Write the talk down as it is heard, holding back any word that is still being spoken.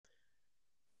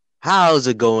How's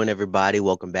it going, everybody?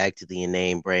 Welcome back to the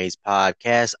Inane Brains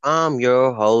podcast. I'm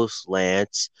your host,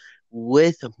 Lance,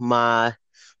 with my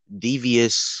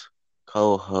devious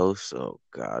co-host. Oh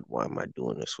God, why am I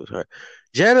doing this with her?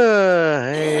 Jenna,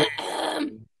 hey.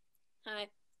 Hi.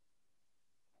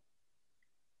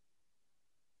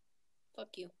 Fuck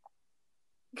you.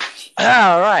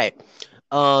 All right.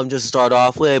 Just to start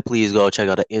off with, please go check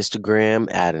out the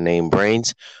Instagram at Inane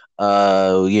Brains.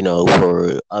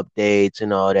 For updates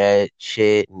and all that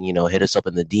shit, and hit us up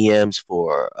in the DMs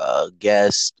for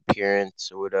guest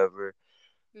appearance or whatever.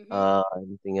 hmm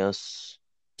Anything else?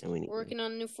 And we need. Working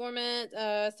on a new format.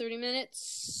 30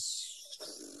 minutes.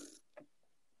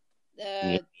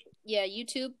 Yeah, Yeah,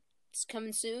 YouTube. It's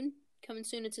coming soon. Coming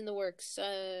soon. It's in the works.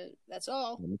 That's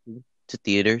all. to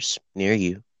theaters near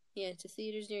you. Yeah, to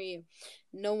theaters near you.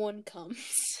 No one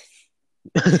comes.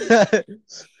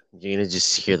 You're gonna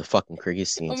just hear the fucking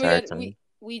crickets the Oh my entire god, time.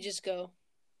 we just go.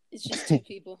 It's just two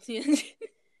people.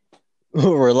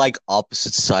 We're like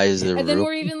opposite sides of the And then room.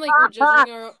 we're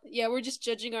judging we're just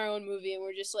judging our own movie, and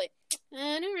we're just like,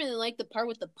 I don't really like the part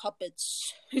with the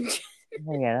puppets.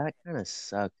 Oh, yeah, that kind of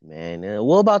sucked, man.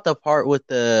 What about the part with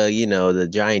the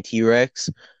giant T-Rex?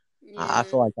 I Yeah,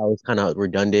 feel like that was kind of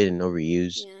redundant and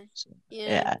overused. yeah, So, yeah.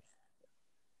 yeah.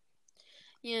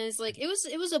 Yeah, it's like it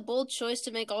was a bold choice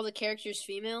to make all the characters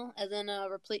female, and then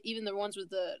replace even the ones with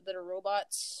the that are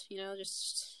robots.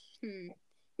 Just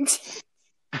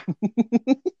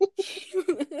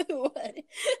what?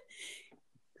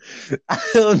 I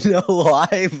don't know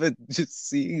why, but just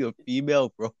seeing a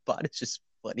female robot is just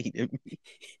funny to me.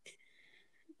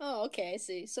 Oh, okay, I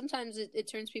see. Sometimes it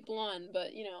turns people on, but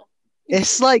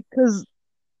It's like because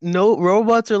no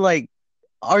robots are like,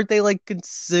 aren't they like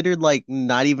considered like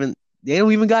not even? They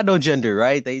don't even got no gender,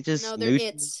 right? They just no, they're neutral,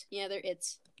 its. Yeah, they're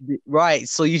its. right?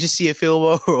 So you just see a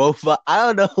female robot.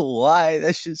 I don't know why.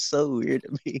 That's just so weird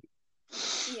to me.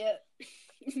 Yeah,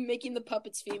 making the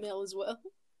puppets female as well.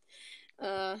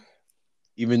 Uh,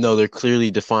 Even though they're clearly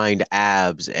defined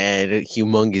abs and a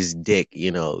humongous dick.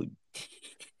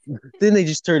 Then they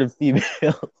just turn a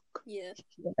female. yeah.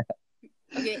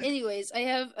 Okay. Anyways, I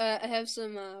have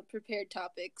some prepared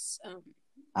topics All for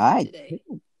right, today.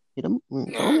 hit 'em.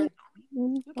 Go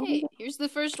Okay, here's the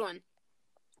first one.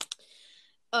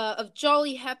 Of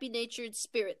jolly, happy-natured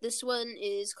spirit. This one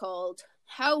is called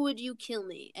 "How Would You Kill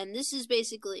Me?" And this is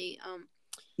basically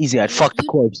Easy, I'd you fuck the you.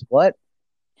 corpse. What?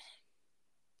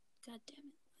 God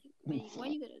damn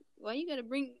it! Why you gotta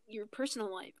bring your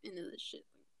personal life into this shit,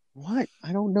 What?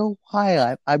 I don't know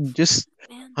why. I'm just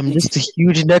man? I'm just a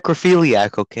huge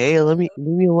necrophiliac. Okay, leave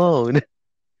me alone,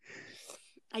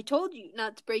 I told you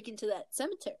not to break into that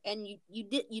cemetery, and you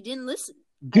didn't listen.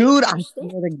 I don't dude. I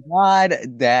understand. swear to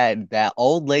God that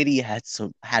old lady had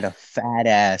a fat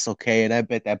ass. Okay, and I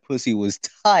bet that pussy was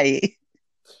tight.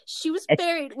 She was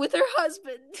buried with her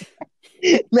husband.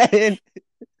 Man,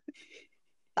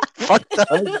 I fucked the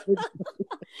husband.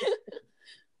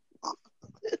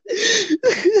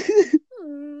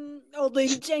 Old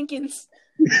lady Jenkins.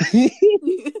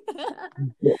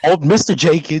 Old Mr.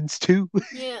 Jenkins too.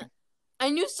 Yeah, I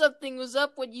knew something was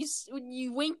up when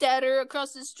you winked at her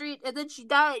across the street, and then she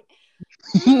died.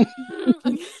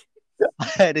 I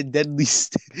had a deadly.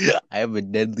 I have a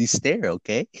deadly stare.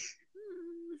 Okay.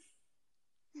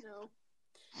 No.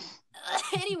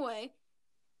 Anyway,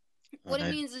 All what it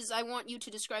right. means is I want you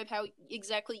to describe how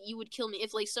exactly you would kill me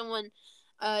if, like, someone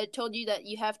told you that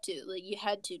you have to, like, you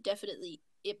had to, definitely,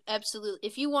 if absolutely,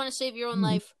 if you want to save your own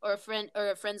life or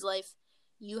a friend's life,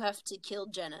 you have to kill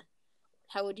Jenna.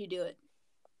 How would you do it?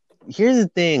 Here's the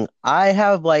thing. I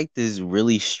have like this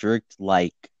really strict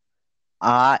like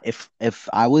if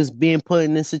I was being put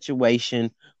in a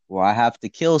situation where I have to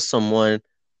kill someone,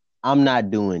 I'm not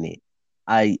doing it.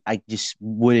 I just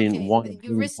wouldn't Okay, want to but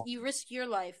you do risk your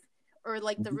life, or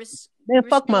like the man, risk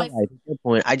fuck your my life, life at that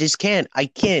point. I just can't.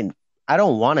 I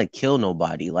don't want to kill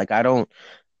nobody. Like I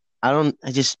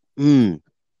just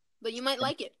but you might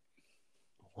like it.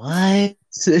 what?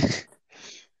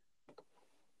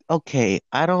 Okay,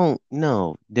 I don't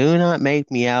know. Do not make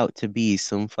me out to be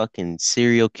some fucking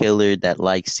serial killer that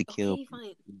likes to kill Okay, people.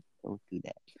 fine. Don't do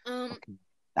that. Um, Okay.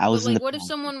 I but was in like, the what if past,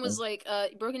 someone okay? was like,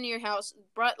 broke into your house,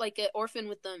 brought like an orphan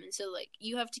with them, and said like,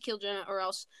 you have to kill Jenna, or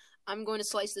else I'm going to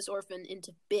slice this orphan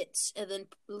into bits and then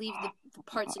leave the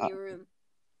parts in Uh, your room.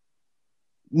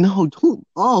 no, don't.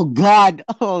 Oh God.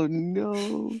 Oh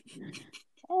no.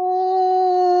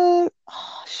 Oh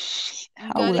shit. You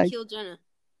How would gotta I? kill Jenna.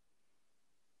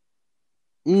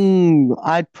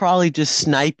 I'd probably just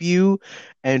snipe you,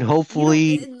 and You don't.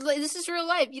 hopefully, Like, this is real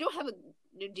life. You don't have a.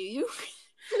 Do you?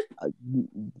 uh,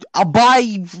 I'll buy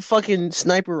you fucking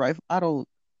sniper rifle. I don't.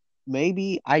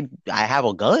 maybe I have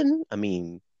a gun. I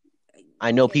mean,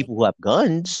 I know Okay, people who have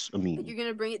guns. I but mean, you're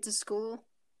gonna bring it to school.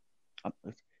 uh,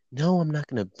 no, I'm not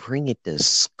gonna bring it to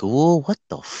school. What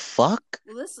the fuck?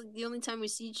 Well, that's like the only time we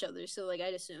see each other, so like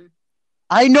I'd assume.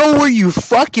 I know where you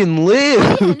fucking Oh yeah,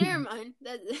 live. never mind.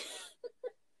 That.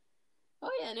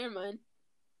 Oh yeah, never mind.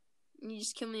 You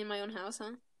just kill me in my own house,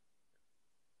 huh?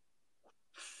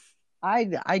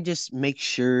 I just make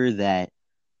sure that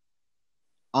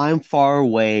I'm far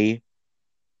away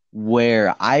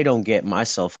where I don't get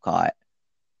myself caught,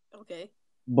 Okay.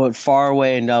 but far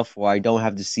away enough where I don't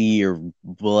have to see your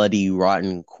bloody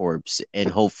rotten corpse and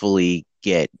hopefully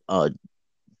get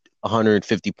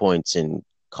 150 points in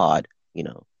COD, in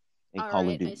All Call of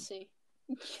right, I Duty, see.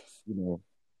 you know.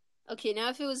 Okay, now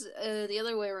if it was the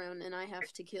other way around and I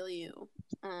have to kill you,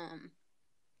 um,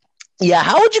 Yeah,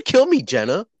 how would you kill me,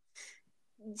 Jenna?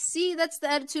 see, that's the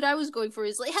attitude I was going for.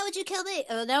 Is like, how would you kill me?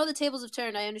 Now the tables have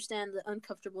turned. I understand the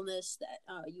uncomfortableness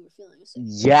that you were feeling a second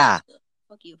ago. Yeah, So,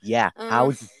 fuck you. yeah. How Um,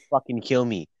 would you fucking kill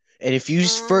me? And um, if you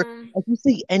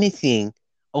say anything,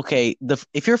 okay, the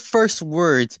if your first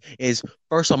words is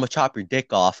first I'm gonna chop your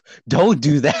dick off, don't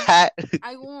do that.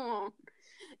 I won't.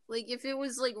 Like, if it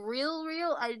was like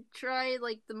real, I'd try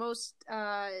like the most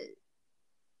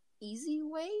easy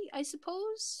way, I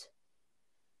suppose,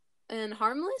 and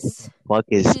harmless, Fuck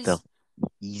which is the is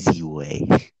easy way.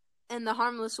 and the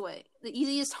harmless way. The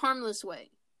easiest harmless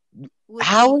way would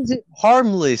How be is it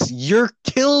harmless? You're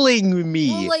killing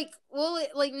me. like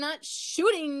not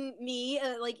shooting me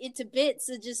like into bits,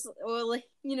 just or like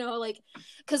like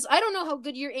because I don't know how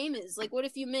good your aim is. Like, what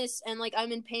if you miss and like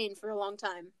I'm in pain for a long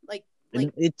time? Like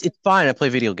And it's fine. I play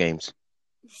video games.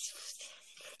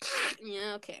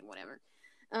 yeah, okay, whatever.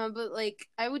 But like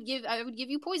I would give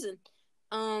you poison.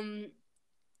 Um,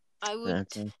 I would.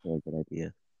 That sounds like a good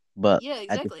idea. But Yeah, at the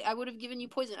exactly. I would have given you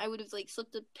poison. I would have like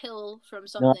slipped a pill from no,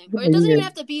 something, or it doesn't even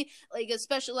have to be like a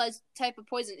specialized type of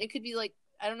poison. It could be like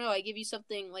I don't know. I give you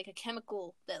something like a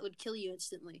chemical that would kill you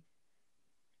instantly.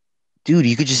 dude,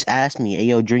 you could just ask me, "Hey,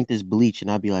 yo, drink this bleach," and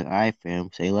I'd be like, "All right, fam,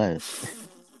 say less."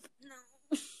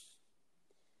 No.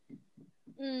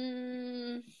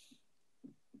 Mm,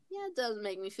 yeah, it does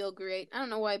make me feel great. I don't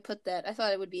know why I put that. I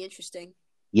thought it would be interesting.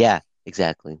 Yeah,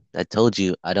 exactly. I told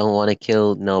you I don't want to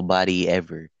kill nobody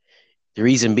ever. The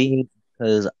reason Okay. being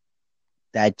because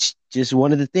that's just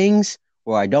one of the things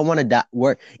where I don't want to die.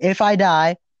 Where if I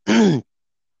die and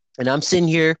I'm sitting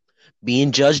here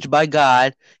being judged by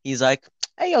God, he's like,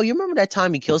 "Hey, yo, you remember that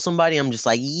time you killed somebody?" I'm just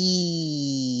like,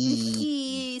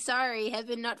 "Yee." Sorry,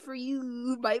 heaven not for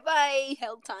you. Bye bye,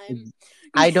 hell time.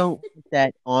 I don't want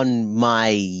that on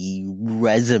my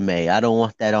resume. I don't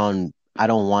want that on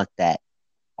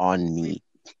Rip, me.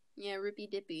 yeah, rippy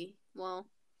dippy. Well,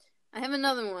 I have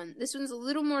another one. This one's a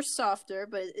little more softer,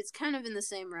 but it's kind of in the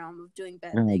same realm of doing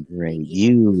bad Oh, things and being great.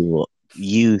 evil.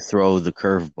 You throw the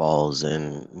curveballs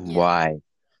and Yeah. why?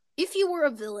 If you were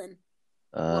a villain,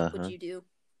 what would Uh-huh. you do?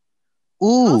 And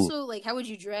Ooh. also, like, how would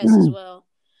you dress as well?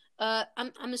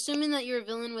 I'm assuming that you're a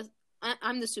villain with.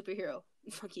 I'm the superhero.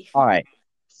 Fuck you. All right.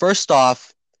 First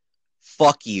off,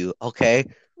 fuck you, okay?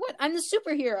 What? I'm the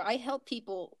superhero. I help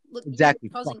people. Look, you're Exactly.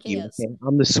 Fuck causing you, chaos. okay?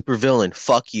 I'm the super villain.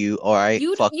 Fuck you, all right?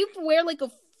 Fuck. You wear like a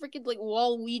freaking like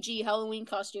Waluigi Halloween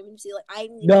costume and say like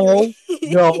I'm the No,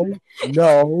 villain. no,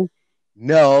 no,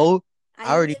 no. I I'm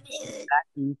already the villain.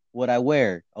 know what I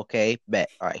wear, okay? Bet.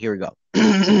 All right, here we go.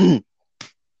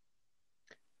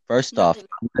 First off,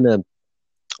 Nothing.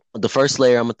 the first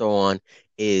layer I'm gonna throw on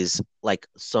is like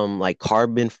some like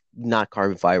not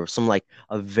carbon fiber, some like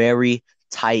a very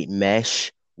tight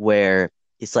mesh where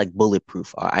it's like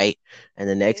bulletproof, all right? And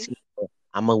the next Okay. thing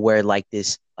I'm gonna wear like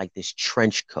this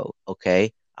trench coat,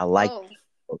 okay? I like Oh.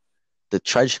 the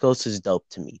trench coat is dope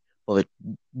to me, but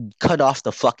cut off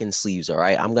the fucking sleeves, all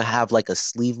right? I'm gonna have like a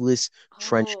sleeveless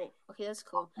trench Oh. Okay, that's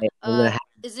cool. coat. I'm gonna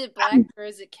Is it black or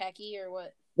is it khaki or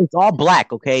what? it's all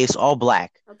black, okay? It's all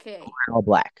black. Okay. All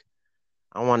black.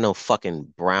 I don't want no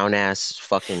fucking brown ass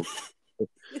fucking.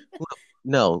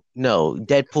 No, no.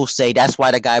 Deadpool say that's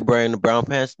why the guy wearing the brown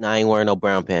pants. No, I ain't wearing no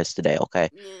brown pants today. Okay.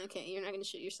 Yeah. Okay. You're not gonna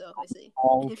shoot yourself. I see.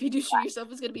 Oh, If you do shoot yourself,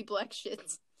 it's gonna be black shit.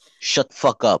 shut the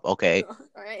fuck up. Okay. All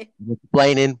right. I'm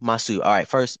explaining my suit. All right.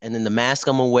 First, and then the mask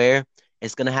I'm gonna wear.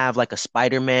 It's gonna have like a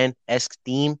Spider-Man esque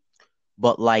theme,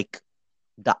 but like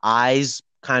the eyes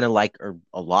kind of like are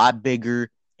a lot bigger,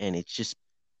 and it's just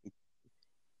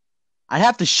I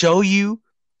have to show you,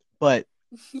 but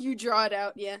You draw it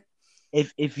out. Yeah.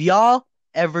 if y'all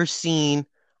ever seen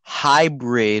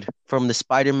Hybrid from the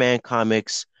Spider-Man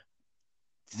comics,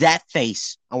 that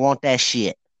face, I want that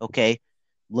shit. Okay,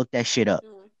 look that shit up.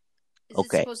 Mm. Is it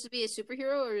Okay. supposed to be a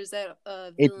superhero or is that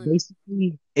a It's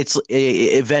villain?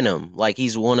 basically Venom. Like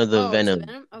he's one of the Oh, it's Venom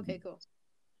Venom. Okay, cool.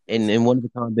 That's in cool. one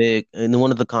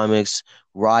of the comics,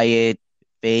 Riot,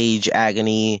 Phage,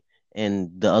 Agony, and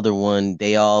the other one,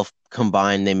 they all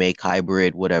combine, they make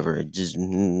hybrid, whatever. Just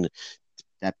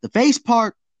that the face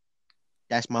part,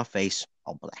 that's my face,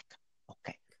 all black.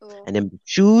 Okay. Cool. And then the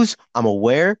shoes,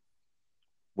 wear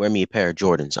me a pair of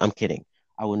Jordans. I'm kidding.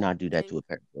 I would not do that Dang. to a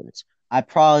pair of Jordans. I'd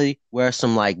probably wear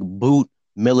some like boot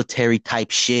military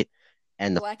type shit.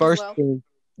 And the Black as first well. thing,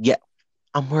 yeah,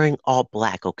 I'm wearing all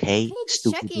black, Okay, okay? just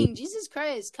Stupid. checking. Jesus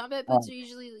Christ. Combat Uh, boots are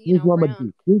usually, here's what I'm gonna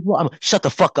brown. do. Shut the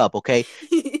fuck up, okay?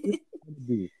 Here's what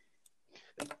I'm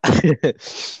gonna do.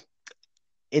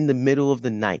 In the middle of the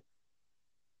night,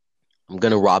 I'm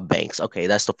gonna rob banks. Okay,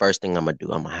 that's the first thing I'm gonna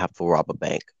do. I'm gonna have to rob a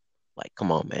bank. Like,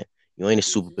 come on, man. You ain't a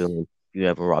Jesus. supervillain if you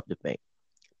haven't robbed a bank.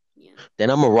 Yeah. Then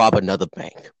I'm gonna rob another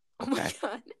bank. Oh my Okay.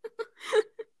 god.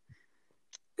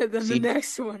 And then the See,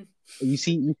 next one. you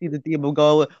see the theme of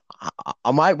going.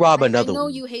 I might rob I another know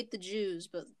one. you hate the Jews,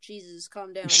 but Jesus,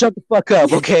 calm down. Shut the fuck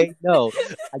up, okay? No,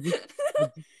 I just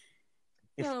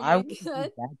if Oh I my were to do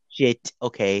god. that shit,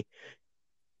 okay,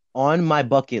 on my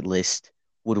bucket list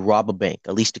would rob a bank,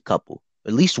 at least a couple,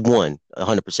 at least one,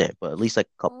 100%, but at least like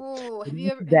a couple. Oh, But after have you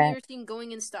that, ever seen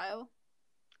Going in Style?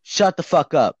 shut the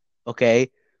fuck up,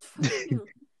 okay? Fuck you.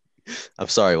 I'm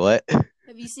sorry, what?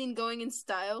 Have you seen Going in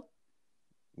Style?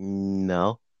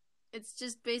 No. It's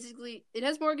just basically it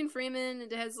has Morgan Freeman.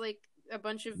 It has like a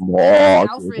bunch of it has Morgan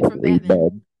Alfred from Batman.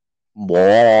 Freeman.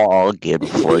 Morgan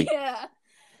Freeman. Yeah.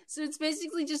 So it's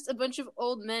basically just a bunch of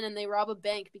old men and they rob a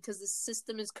bank because the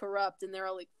system is corrupt and they're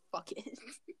all like, fuck it.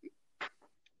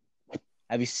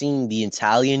 Have you seen The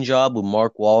Italian Job with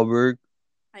Mark Wahlberg?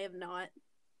 I have not.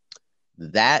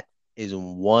 That is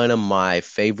one of my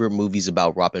favorite movies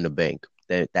about robbing a bank.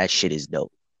 That shit is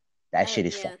dope. That shit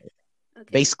is fun. Yeah. Okay.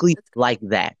 Basically That's cool. like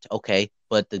that, okay?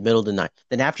 But the middle of the night.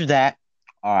 Then after that,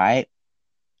 all right,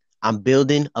 I'm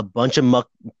building a bunch of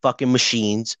fucking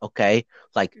machines, okay?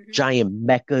 Like Hmm. giant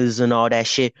mechas and all that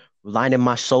shit, lining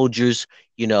my soldiers,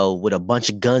 with a bunch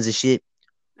of guns and shit.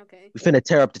 Okay. We finna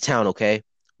tear up the town, okay?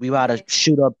 We about to Okay.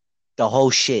 shoot up the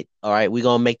whole shit, all right? We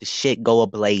gonna make the shit go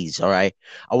ablaze, all right?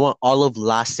 I want all of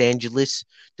Los Angeles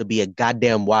to be a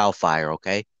goddamn wildfire,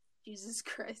 okay? Jesus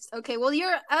Christ. Okay, well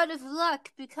you're out of luck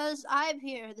because I'm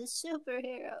here, the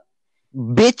superhero.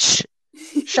 Bitch,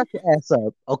 shut your ass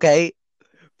up, okay?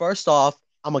 First off,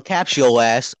 I'm gonna capture your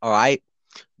ass, all right?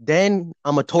 Then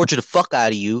I'm gonna torture the fuck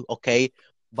out of you, okay?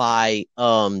 By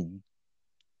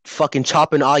fucking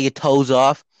chopping all your toes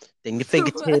off, then your What?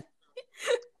 fingertips,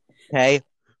 okay?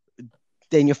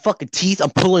 Then your fucking teeth,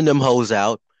 I'm pulling them hoes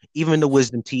out, even the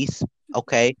wisdom teeth,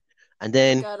 okay? And I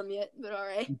haven't then got him yet, but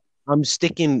alright. I'm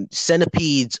sticking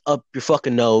centipedes up your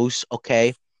fucking nose,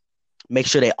 okay? Make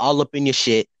sure they all up in your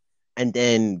shit. And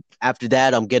then after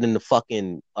that, I'm getting the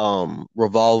fucking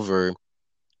revolver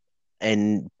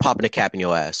and popping a cap in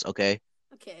your ass, okay?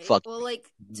 Okay. Fuck Well, like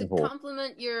to the hole.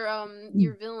 compliment your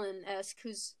villain esque,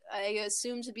 who's I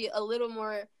assume to be a little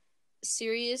more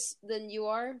serious than you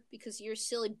are because you're a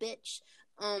silly bitch.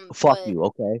 Fuck But you,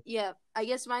 okay? yeah, I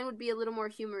guess mine would be a little more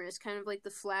humorous, kind of like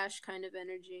the Flash kind of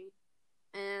energy.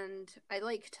 And I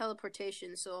like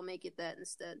teleportation, so I'll make it that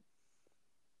instead.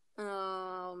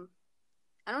 I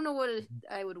don't know what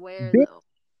I would wear though.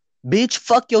 Bitch,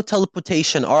 fuck your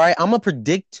teleportation. All right, I'm gonna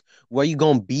predict where you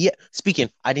gonna be at. Speaking,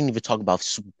 I didn't even talk about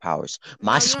superpowers.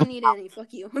 My No, you super don't need any.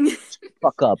 Fuck you.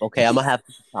 fuck up. Okay, I'm gonna have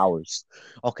superpowers.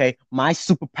 Okay, my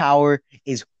superpower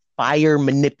is fire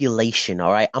manipulation.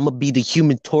 All right, I'm gonna be the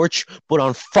Human Torch, but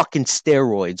on fucking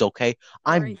steroids. Okay,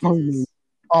 All I'm right, burning Jesus.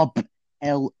 up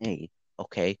L.A.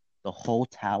 Okay, the whole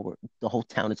town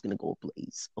is gonna go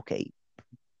ablaze. Okay.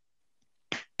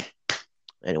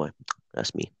 Anyway,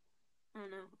 that's me. I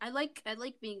don't know. I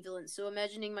like being villain, so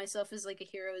imagining myself as like a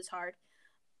hero is hard.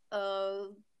 I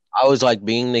was like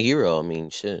being the hero. I mean,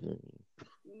 shit.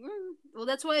 Well,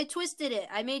 that's why I twisted it.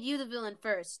 I made you the villain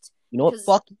first You know what? because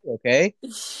Fuck you, okay?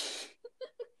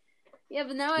 yeah,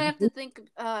 but now I This have to think.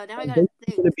 Now I gotta is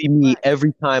think. gonna be me Fuck.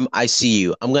 every time I see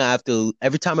you. I'm gonna have to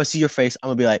every time I see your face, I'm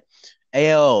gonna be like, "Hey,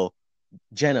 yo,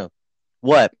 Jenna,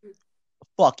 what?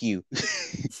 Fuck you."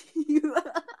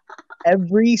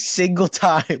 Every single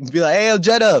time, be like, "Hey, yo,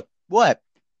 Jenna, what?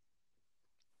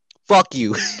 Fuck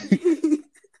you."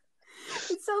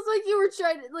 It sounds like you were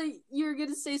trying to like you were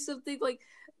gonna say something like,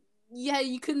 yeah,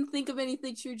 you couldn't think of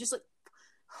anything. So you're just like,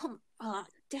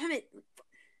 damn it,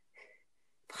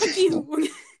 fuck you.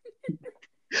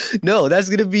 No, that's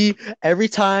gonna be every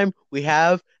time we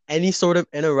have any sort of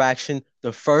interaction.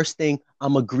 The first thing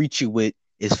I'm gonna greet you with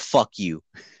is "fuck you."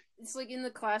 it's like in the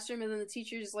classroom, and then the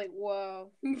teacher's like,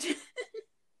 "Whoa,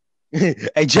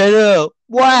 Hey Jenna, are you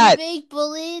what? being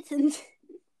bullied?" And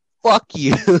Fuck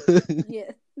you.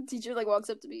 yeah, the teacher like walks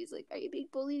up to me. He's like, "Are you being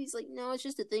bullied?" He's like, "No, it's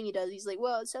just a thing he does." He's like,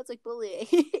 "Well, it sounds like bullying."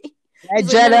 Hey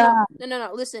He's like, "No, no, no, Jenna, no, no,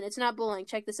 no. Listen, it's not bullying.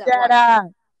 Check this out. Watch, Jenna,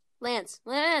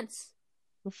 Lance,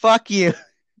 fuck you.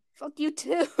 fuck you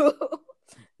too."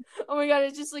 Oh my god,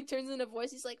 it just like turns into a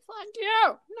voice. He's like, "Fuck you,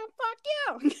 no,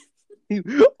 fuck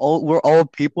you." We're all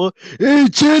people. Hey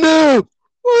Jenna,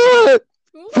 what?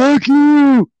 What? Fuck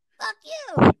you. Fuck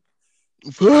you,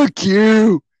 Fuck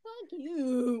you. fuck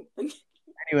you.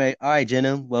 Anyway, all right,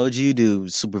 Jenna, what would you do,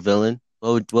 supervillain?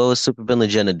 What would supervillain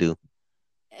Jenna do?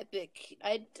 Epic.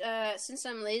 I'd since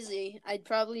I'm lazy, I'd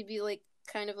probably be like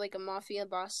kind of like a mafia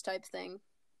boss type thing.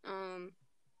 Um,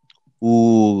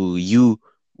 Ooh,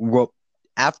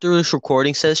 after this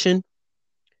recording session,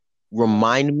 what?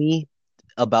 remind me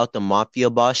about the mafia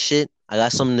boss shit. I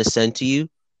got something to send to you,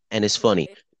 and it's funny.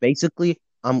 Okay. Basically,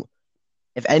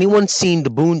 if anyone's seen the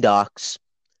Boondocks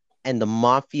and the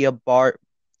mafia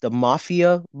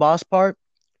boss part,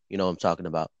 you know what I'm talking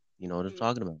about. You know what I'm Mm.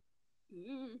 talking about.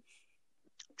 Mm.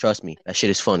 Trust me, that shit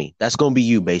is funny. That's gonna be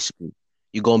you, basically.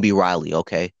 You're gonna be Riley,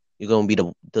 okay? You're gonna be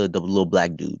the little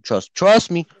black dude. Trust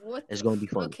me, What it's the? gonna be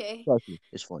funny. Okay. Trust me,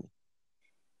 it's funny.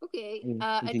 Okay. Anyway,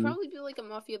 I'd continue. probably be like a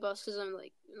mafia boss because I'm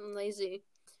lazy.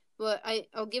 But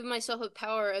I'll give myself a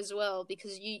power as well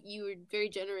because you were very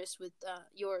generous with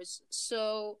yours.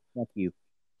 So, Fuck you.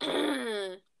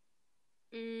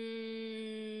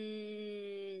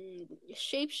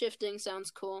 shape shifting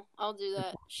sounds cool. I'll do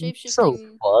that. Shape So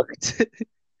shifting, fucked.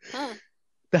 huh?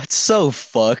 That's so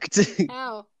fucked.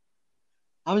 How?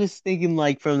 I'm just thinking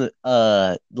like from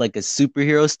the like a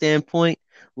superhero standpoint.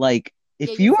 Like Yeah,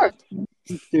 if you're you are fucked. a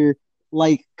shifter,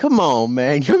 like come on,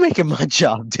 man, you're making my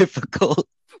job difficult.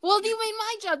 Well, you made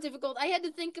my job difficult. I had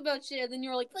to think about shit, and then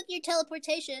you were like, "Fuck your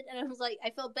teleportation," and I was like,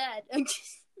 I felt bad. I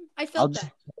I'll felt just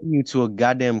bad. turn you to a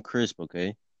goddamn crisp,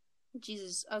 okay?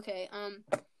 Jesus. Okay.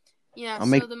 Yeah. I'll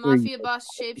make So the sure you mafia boss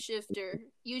shapeshifter.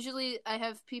 Usually, I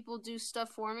have people do stuff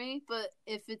for me, but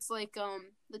if it's like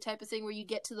the type of thing where you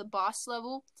get to the boss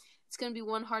level, it's gonna be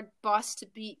one hard boss to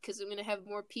beat because I'm gonna have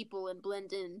more people and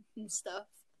blend in and stuff.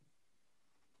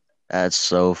 that's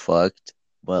so fucked.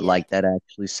 But Yeah. like that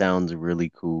actually sounds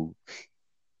really cool.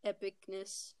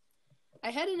 Epicness. I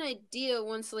had an idea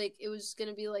once, like it was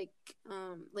gonna be like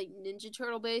Ninja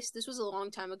Turtle based. This was a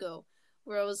long time ago,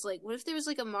 where I was like, what if there was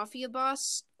like a mafia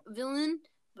boss villain,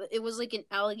 but it was like an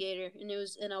alligator, and it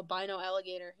was an albino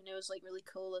alligator, and it was like really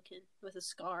cool looking with a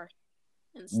scar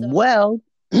and stuff. Well,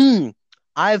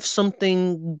 I have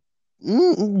something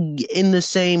in the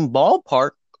same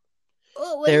ballpark.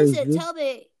 Oh, what is There's it? Tell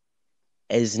me.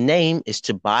 his name is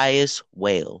Tobias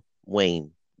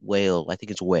Wayne. Whale. I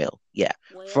think it's Whale. Yeah.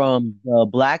 Well, From the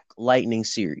Black Lightning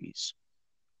series.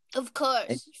 of And,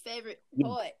 course, favorite yeah,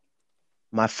 boy.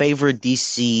 my favorite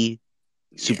DC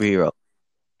superhero.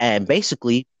 And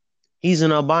basically, he's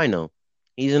an albino.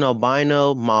 He's an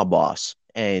albino mob boss.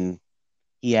 And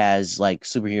he has like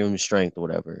superhuman strength or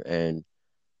whatever. And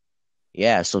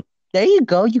yeah, so there you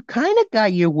go. You kind of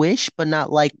got your wish, but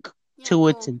not like Yeah, to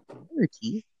its cool.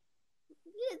 entirety.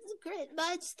 It's great.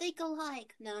 Minds think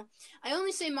alike. No, I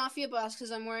only say mafia boss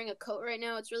because I'm wearing a coat right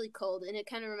now. It's really cold, and it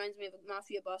kind of reminds me of a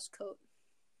mafia boss coat.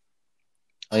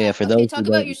 Oh yeah, for Okay, those who talk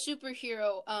about your don't,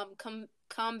 superhero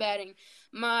combating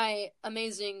my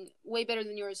amazing, way better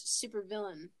than yours super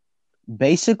villain.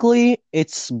 basically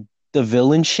it's the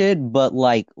villain shit, but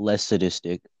like less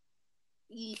sadistic.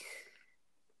 Eek.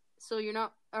 So you're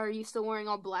not? Are you still wearing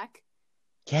all black?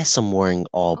 Yes, I'm wearing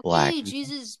all black. Okay,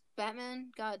 Jesus,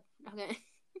 Batman, God. Okay.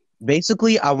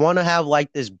 Basically, I want to have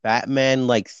like this Batman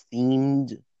like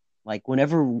themed, like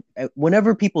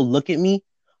whenever people look at me,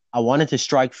 I wanted to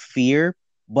strike fear,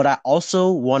 but I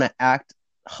also want to act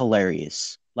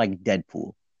hilarious, like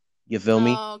Deadpool. You feel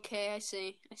me? Oh, okay, I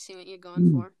see. I see what you're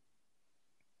going for.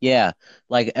 Yeah,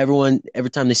 like every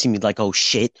time they see me, like, oh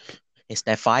shit, it's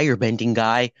that firebending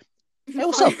guy. Hey,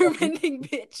 what's up, Bucky? Firebending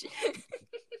bitch.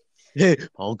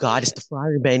 Oh god, it's Yeah. the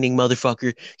firebending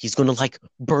motherfucker. He's gonna like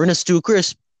burn us to a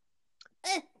crisp.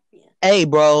 Yeah. Hey,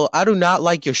 bro, I do not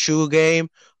like your shoe game.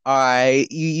 All right,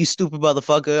 you stupid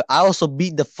motherfucker. I also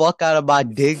beat the fuck out of my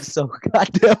dick, so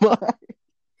goddamn.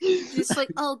 Just like,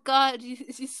 oh god,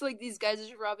 it's just like these guys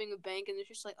are robbing a bank, and they're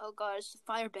just like, oh god, it's the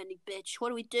firebending bitch. What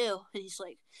do we do? And he's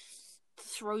like,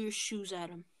 throw your shoes at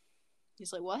him.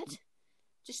 He's like, what?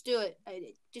 Just do it.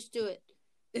 Just do it.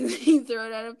 And then you throw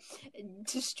it at him, and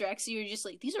distracts you. You're just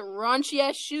like, these are raunchy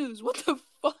ass shoes. What the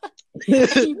fuck?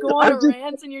 and you go on I'm a just,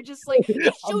 rant, and you're just like, these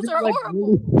I'm shoes just are like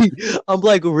horrible. really, I'm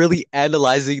like really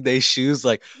analyzing their shoes.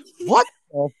 Like, what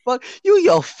the fuck?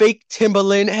 You fake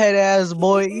Timberland head ass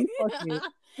boy. You fucking.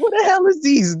 What the hell is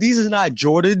these? These is not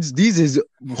Jordans. These is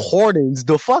Hortons.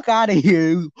 The fuck out of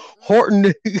here,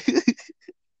 Horton.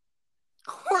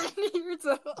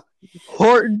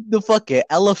 Horton, the fucking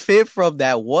elephant from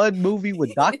that one movie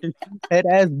with Doctor Seuss head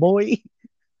ass boy.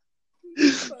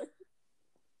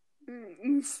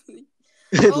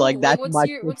 Oh, Like wait, that's what's my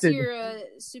your what's twisted. your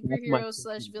That's my superhero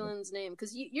slash twisted. villain's name?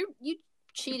 Because you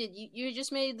cheated. You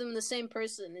just made them the same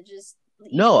person. It's just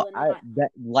No, evil and I not.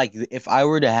 that like if I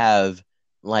were to have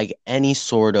like any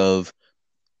sort of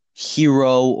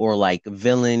hero or like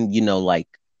villain, like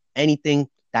anything,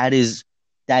 that is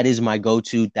my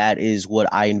go-to. That is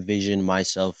what I envision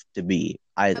myself to be.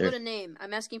 How about Either a name?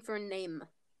 I'm asking for a name.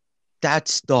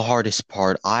 that's the hardest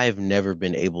part. I've never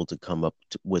been able to come up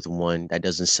with one that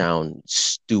doesn't sound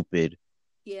stupid.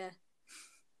 Yeah,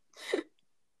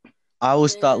 I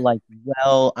always thought man. like,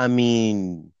 well, I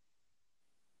mean,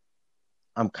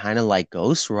 I'm kind of like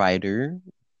Ghost Rider,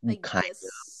 I kind guess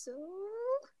so.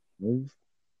 of,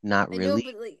 not I know, really.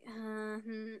 but like,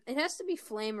 it has to be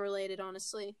flame related,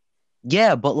 honestly.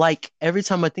 Yeah, but like every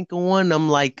time I think of one, I'm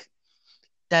like,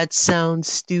 that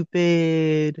sounds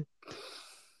stupid.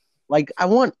 Like I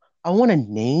want a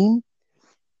name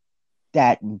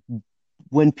that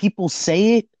when people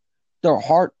say it, their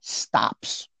heart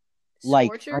stops.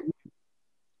 Like, Scorcher.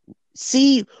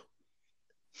 see,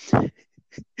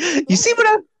 you see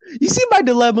What? you see my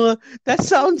dilemma? That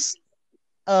sounds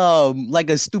like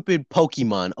a stupid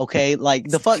Pokemon, okay? Like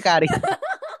the fuck out of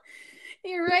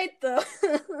You're right, though.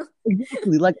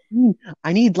 exactly. Like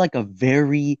I need like a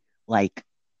very like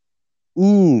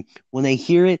when they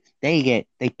hear it, they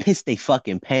piss they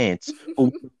fucking pants.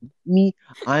 But me,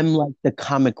 I'm like the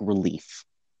comic relief.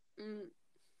 Mm,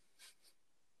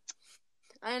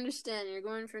 I understand. You're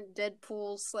going for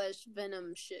Deadpool slash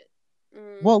Venom shit.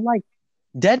 Mm, Well, like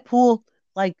Deadpool,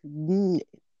 like what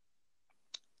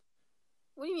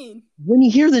do you mean? when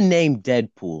you hear the name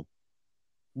Deadpool,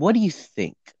 what do you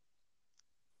think?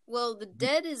 Well, the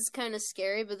dead is kind of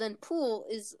scary, but then pool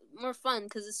is more fun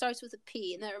because it starts with a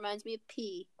P, and that reminds me of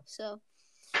pee. So,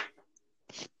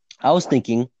 I was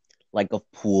thinking like a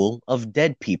pool of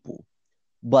dead people,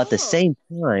 but at the oh, same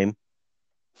time,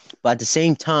 but at the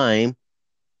same time,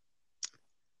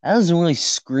 that doesn't really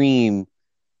scream.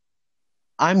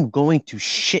 I'm going to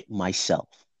shit myself.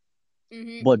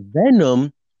 mm-hmm. But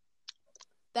Venom,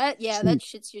 That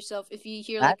shits yourself if you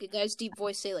hear that like a guy's deep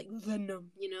voice say like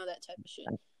Venom, that type of shit.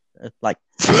 like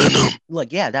Venom,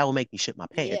 like yeah, that will make me shit my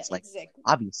Yeah, pants. Like exactly.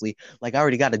 obviously, like I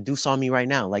already got a deuce on me right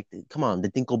now. Like come on, the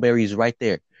Dinkleberry is right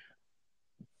there.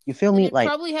 You feel Then me? it'd Like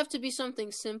probably have to be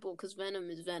something simple because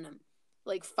Venom is Venom,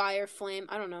 like fire, flame.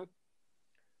 I don't know.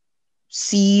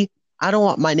 see, I don't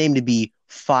want my name to be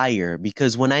Fire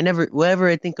because whenever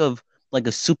I think of like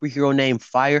a superhero named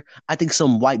Fire, I think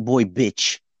some white boy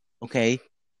bitch. Okay,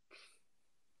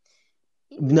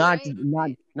 You're not right. not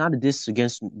not a diss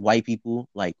against white people.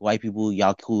 Like white people,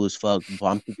 y'all cool as fuck. But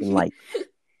I'm thinking like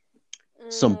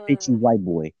some bitchy uh, white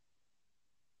boy.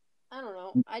 I don't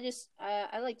know.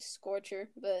 I liked Scorcher,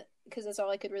 but because that's all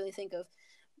I could really think of.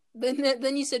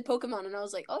 Then you said Pokemon, and I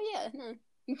was like, oh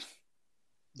yeah,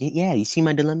 Yeah, you see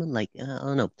my dilemma? Like I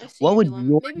don't know. I see What your would dilemma.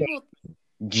 your Maybe we'll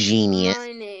genius?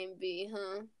 my name be,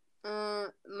 huh?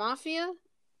 Mafia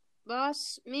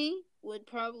boss me would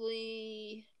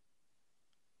probably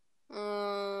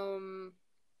um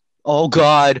Oh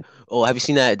God! Oh, have you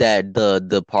seen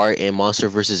the part in Monster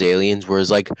versus Aliens where it's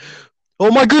like,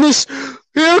 oh my goodness,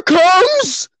 here it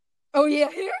comes! oh yeah,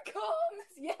 here it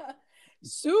comes. Yeah.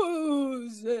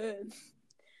 Susan.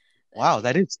 That Wow, shit.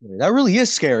 that is scary. That really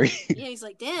is scary. Yeah, he's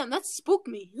like, damn, that spooked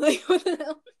me. Like, what the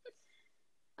hell?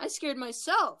 I scared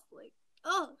myself. Like,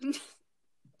 oh.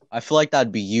 I feel like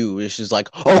that'd be you. It's just like,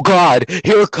 oh God,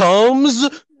 here it comes,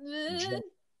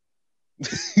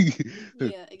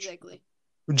 Yeah, exactly.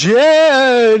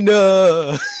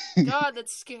 Jenna. God,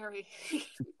 that's scary.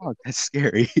 Oh, that's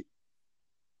scary.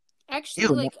 Actually, Ew,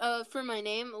 no. like, for my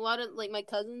name, a lot of like my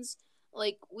cousins,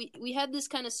 like we had this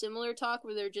kind of similar talk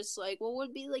where they're just like, "What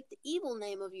would be like the evil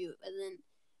name of you?" And then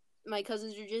my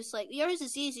cousins are just like, "Yours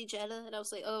is easy, Jetta." And I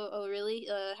was like, "Oh, really?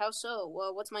 How so?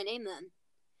 Well, what's my name then?"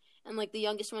 And like the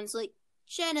youngest one's like,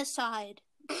 "Genocide."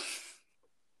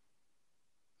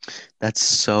 That's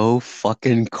so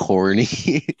fucking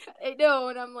corny. I know,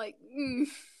 and I'm like,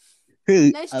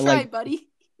 nice I try, like buddy.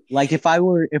 like if I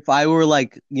were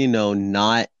like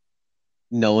not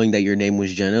knowing that your name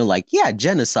was Jenna, like, yeah,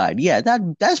 genocide. Yeah,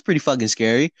 that's pretty fucking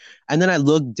scary. And then I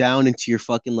look down into your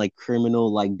fucking like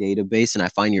criminal like database and I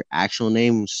find your actual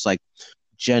name, it's just like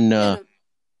Jenna Jenna.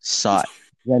 Sot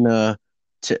Jenna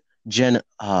to Jenna.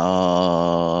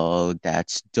 Oh,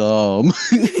 that's dumb.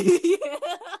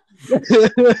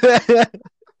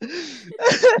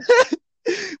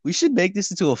 We should make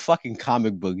this into a fucking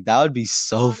comic book. That would be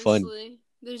so funny. Honestly,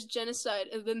 there's genocide,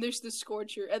 and then there's the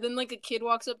Scorcher, and then like a kid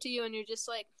walks up to you, and you're just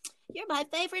like, "You're my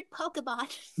favorite Pokemon."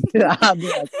 I'd be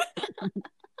like,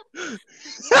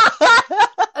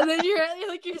 And then you're at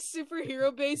like your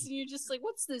superhero base, and you're just like,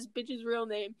 "What's this bitch's real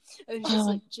name?" And it's just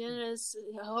like Janice.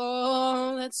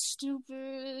 Oh, that's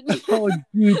stupid. oh,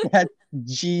 dude, that's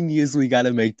genius. We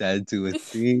gotta make that into a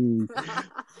thing.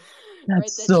 Write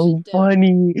That's that so shit down.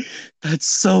 funny. That's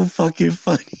so fucking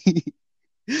funny.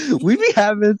 We be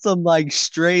having some like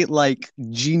straight like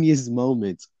genius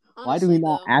moments. Why do we Honestly,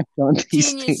 not though, act on these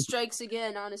genius things? strikes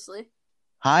again. Honestly,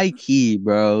 High key,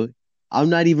 bro. I'm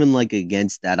not even like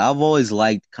against that. I've always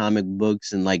liked comic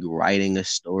books and like writing a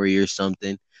story or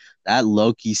something. That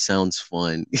low key sounds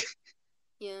fun.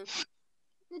 yeah,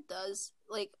 it does.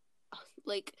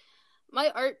 Like my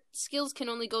art skills can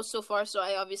only go so far, so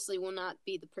I obviously will not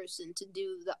be the person to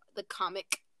do the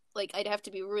comic. Like I'd have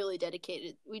to be really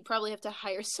dedicated. We'd probably have to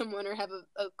hire someone or have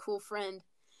a cool friend.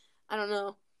 I don't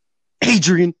know.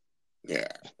 Adrian.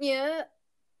 Yeah.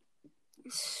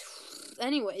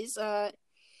 Anyways,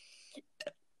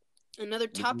 another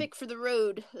topic for the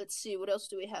road. Let's see, what else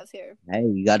do we have here? Hey,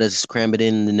 you gotta cram it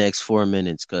in the next 4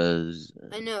 minutes, cause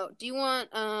I know. Do you want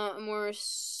a more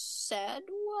sad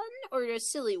one or a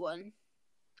silly one?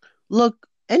 look,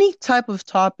 any type of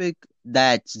topic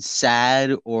that's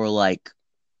sad or like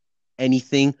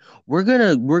anything, we're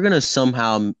gonna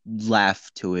somehow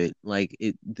laugh to it. Like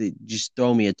just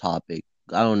throw me a topic.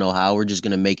 I don't know how. We're just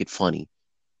gonna make it funny.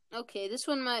 Okay, this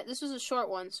was a short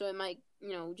one, so I might,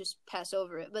 just pass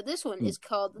over it. But this one Hmm. is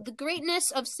called The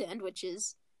Greatness of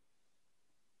Sandwiches.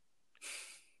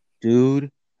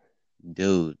 Dude,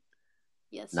 dude,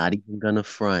 Yes. not even gonna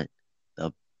front.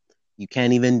 The You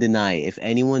can't even deny it. If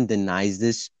anyone denies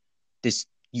this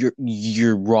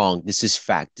you're wrong. This is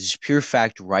fact. This is pure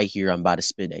fact right here. I'm about to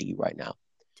spit at you right now.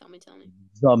 Tell me, tell me.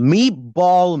 The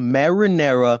meatball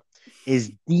marinara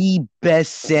is the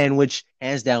best sandwich,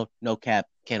 hands down. No cap.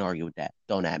 Can't argue with that.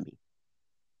 Don't at me.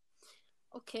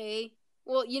 Okay.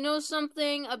 Well, you know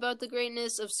something about the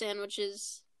greatness of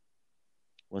sandwiches?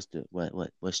 What's the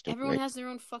Everyone great? has their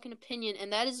own fucking opinion,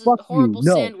 and that is Fuck a you. horrible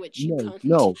No, sandwich, you no, cunt.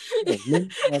 no, no, no,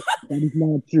 no. That is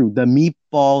not true. The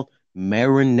meatball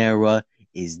marinara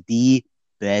is the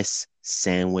best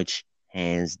sandwich,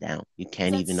 hands down. You Is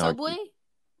can't that even argue. Subway?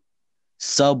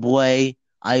 Subway,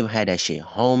 I've had that shit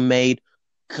homemade.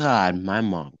 God, my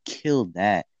mom killed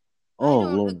that. Oh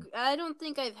Lord. I don't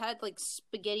think I've had like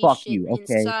spaghetti Fuck shit you.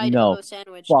 Okay. inside of No. a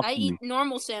sandwich. Fuck I eat you.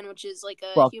 normal sandwiches like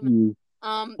a Fuck human. you.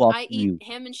 Fuck I eat you.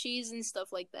 ham and cheese and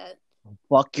stuff like that.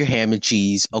 Fuck your ham and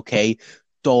cheese, okay?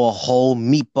 Throw a whole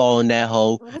meatball in that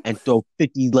hole What? and throw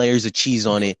 50 layers of cheese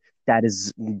on it. That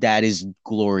is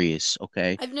glorious,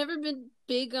 okay? I've never been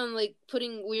big on like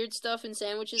putting weird stuff in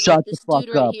sandwiches like Shut the this dude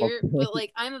fuck right up, here, okay? but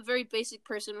like I'm a very basic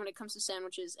person when it comes to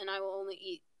sandwiches, and I will only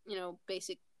eat,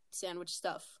 basic sandwich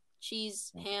stuff.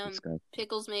 Cheese, That's ham, disgusting.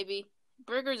 pickles maybe.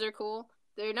 Burgers are cool.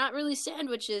 They're not really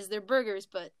sandwiches, they're burgers,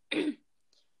 but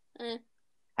eh.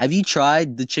 Have you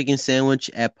tried the chicken sandwich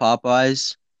at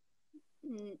Popeyes?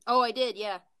 Oh, I did,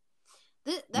 yeah.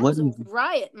 That What was a is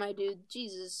riot, my dude.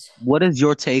 Jesus. what is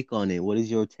your take on it? What is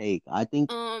your take? I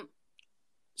think Um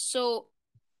so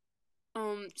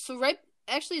so right,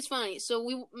 actually it's funny.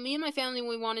 So me and my family,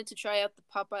 we wanted to try out the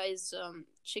Popeyes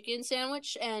chicken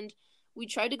sandwich, and we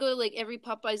tried to go to like every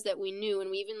Popeyes that we knew,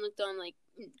 and we even looked on like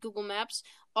Google Maps.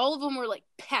 All of them were like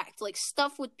packed, like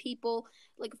stuffed with people,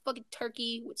 like a fucking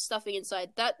turkey with stuffing inside.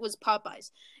 That was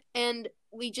Popeyes. And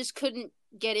we just couldn't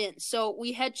get in. So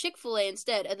we had Chick-fil-A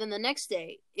instead, and then the next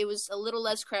day it was a little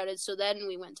less crowded, so then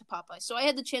we went to Popeyes. So I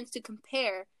had the chance to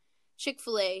compare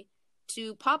Chick-fil-A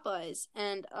to Popeyes,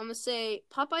 and I'm gonna say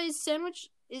Popeyes sandwich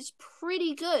is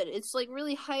pretty good. It's like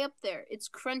really high up there. It's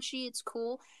crunchy, it's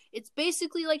cool. It's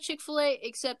basically like Chick-fil-A,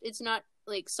 except it's not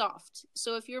like soft.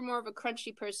 So if you're more of a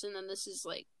crunchy person, then this is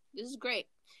great.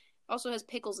 Also has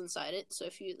pickles inside it, so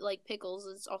if you like pickles,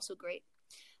 it's also great.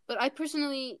 But I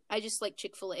personally, I just like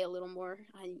Chick-fil-A a little more.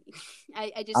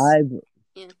 I just, I've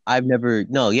yeah. I've never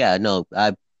no, yeah, no.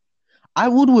 I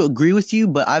would agree with you,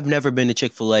 but I've never been to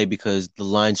Chick-fil-A because the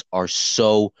lines are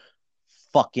so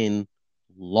fucking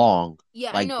long.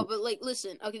 Yeah, I Like know, but like,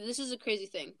 listen, okay, this is a crazy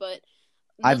thing, but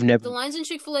I've the never lines in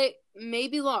Chick-fil-A may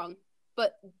be long,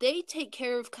 but they take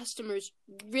care of customers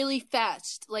really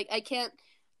fast. Like I can't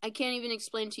even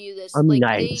explain to you I this. mean, Like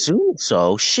I they assume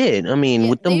so. Shit. I mean, yeah,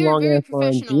 with them they are long very ass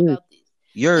lines, professional about these.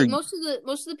 you're Like most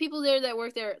of the people there that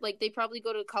work there, like they probably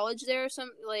go to college there or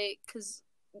something. Like because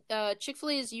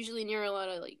Chick-fil-A is usually near a lot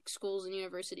of like schools and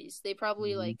universities. They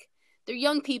probably like they're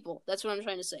young people. That's what I'm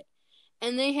trying to say,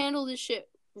 and they handle this shit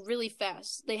really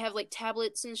fast. They have like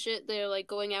tablets and shit. They're like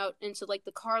going out into like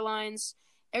the car lines.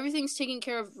 Everything's taken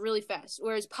care of really fast.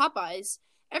 Whereas Popeyes,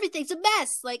 everything's a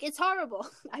mess. Like it's horrible.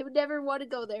 I would never want to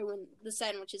go there when the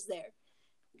sandwich is there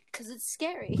because it's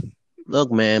scary. look,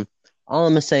 man. All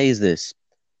I'm gonna say is this: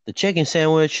 the chicken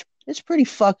sandwich, it's pretty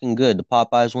fucking good. The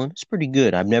Popeyes one, it's pretty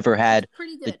good. It's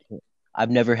pretty The good. I've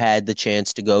never had the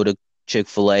chance to go to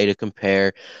Chick-fil-A to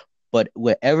compare, but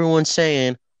what everyone's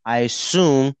saying, I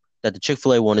assume that the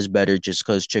Chick-fil-A one is better just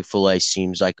because Chick-fil-A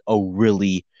seems like a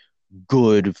really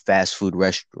good fast food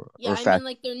restaurant Yeah, or I fast. mean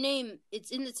like their name. It's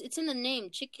in the name.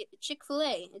 Chick Fil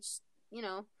A. It's you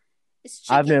know it's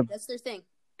I've chicken. never. That's their thing.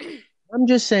 I'm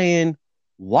just saying,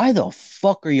 why the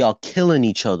fuck are y'all killing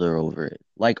each other over it?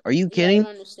 Like, are you Yeah, I kidding?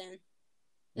 don't understand.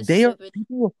 It's They are stupid.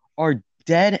 people are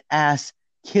dead ass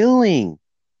killing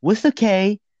with a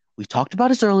K. We talked about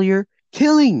this earlier.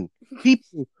 Killing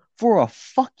people for a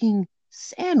fucking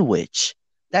sandwich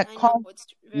Yeah, that I know costs it's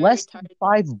very less than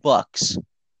retarded. $5.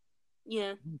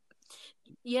 Yeah,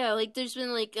 yeah. Like there's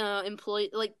been like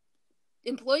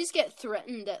employees get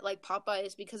threatened at like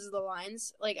Popeyes because of the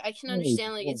lines. Like I can Oh,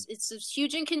 understand like boy. it's a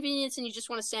huge inconvenience and you just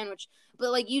want a sandwich,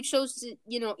 but like you chose to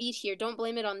eat here. Don't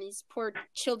blame it on these poor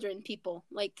children people.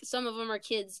 Like some of them are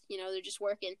kids. They're just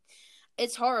working.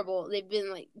 It's horrible. They've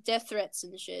been like death threats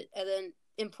and shit, and then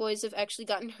employees have actually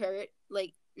gotten hurt.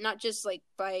 Like not just like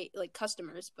by like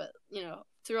customers, but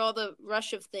through all the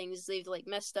rush of things, they've like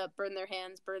messed up, burned their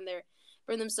hands, burned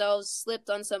themselves, slipped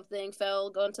on something, fell,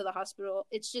 gone to the hospital.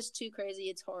 It's just too crazy.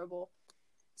 It's horrible.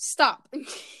 Stop.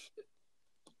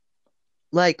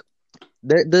 Like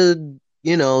the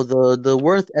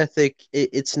worth ethic,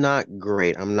 it's not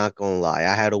great. I'm not gonna lie.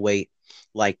 I had to wait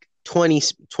like 20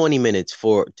 minutes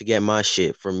for to get my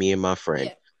shit for me and my friend.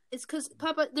 Yeah, it's because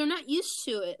they're not used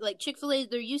to it. Like Chick-fil-A,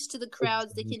 they're used to the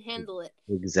crowds. They can Exactly. handle it.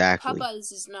 Exactly.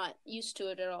 Popeyes is not used to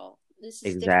it at all. This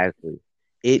is different. Exactly.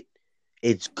 It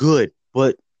it's good,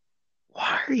 but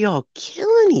why are y'all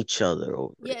killing each other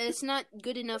over Yeah, it? it's not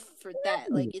good enough for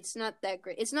that. Like, it's not that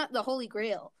great. It's not the holy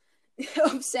grail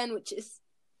of sandwiches.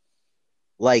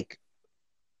 Like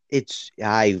it's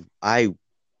I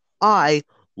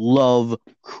love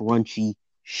crunchy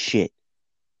shit.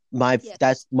 That's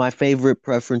Yes. my favorite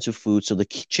preference of food. So the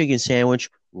chicken sandwich,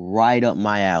 right up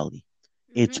my alley.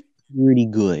 It's Mhm. pretty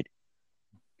good.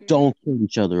 Mhm. Don't kill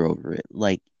each other over it.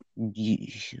 Like, I'm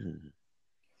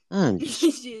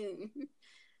just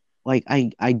like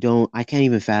I can't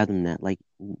even fathom that. Like,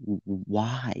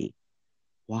 why? Yeah, it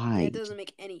Why? doesn't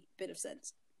make any bit of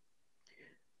sense.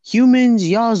 Humans,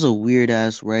 y'all's a weird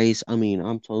ass race. I mean,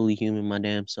 I'm totally human my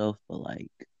damn self, but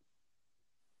like,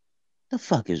 the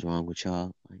fuck is wrong with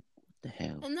y'all? Like, what the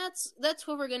hell? And that's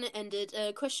where we're gonna end it.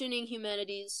 Questioning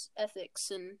humanity's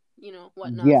ethics and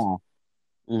whatnot. Yeah.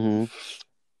 Mm-hmm.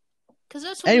 Because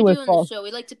that's what we Anyway, do on this Paul, show.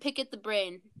 We like to pick at the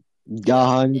brain. a The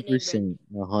hundred name brain. percent,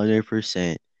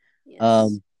 100%.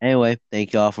 Yes. Anyway,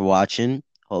 thank y'all for watching.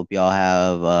 Hope y'all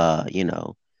have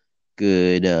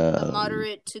good A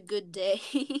moderate to good day.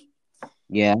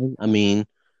 yeah, I mean,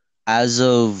 as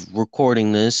of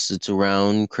recording this, it's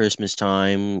around Christmas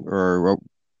time or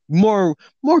more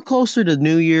closer to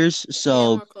New Year's. Yeah,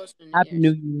 So more close to New happy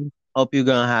New Year's. Year. Hope you're Yep.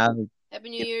 gonna have Happy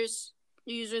New Year's.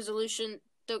 New Year's resolution.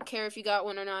 Don't care if you got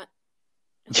one or not.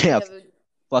 Hope you yeah, have a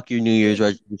fuck your New Year's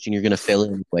good. resolution. You're gonna fail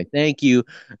it anyway. Thank you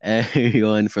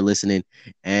everyone for listening,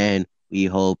 and we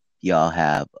hope y'all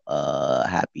have a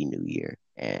happy New Year.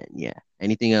 And yeah,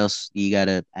 anything else you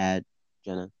gotta add,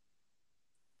 Jenna?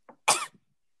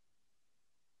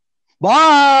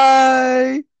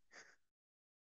 Bye.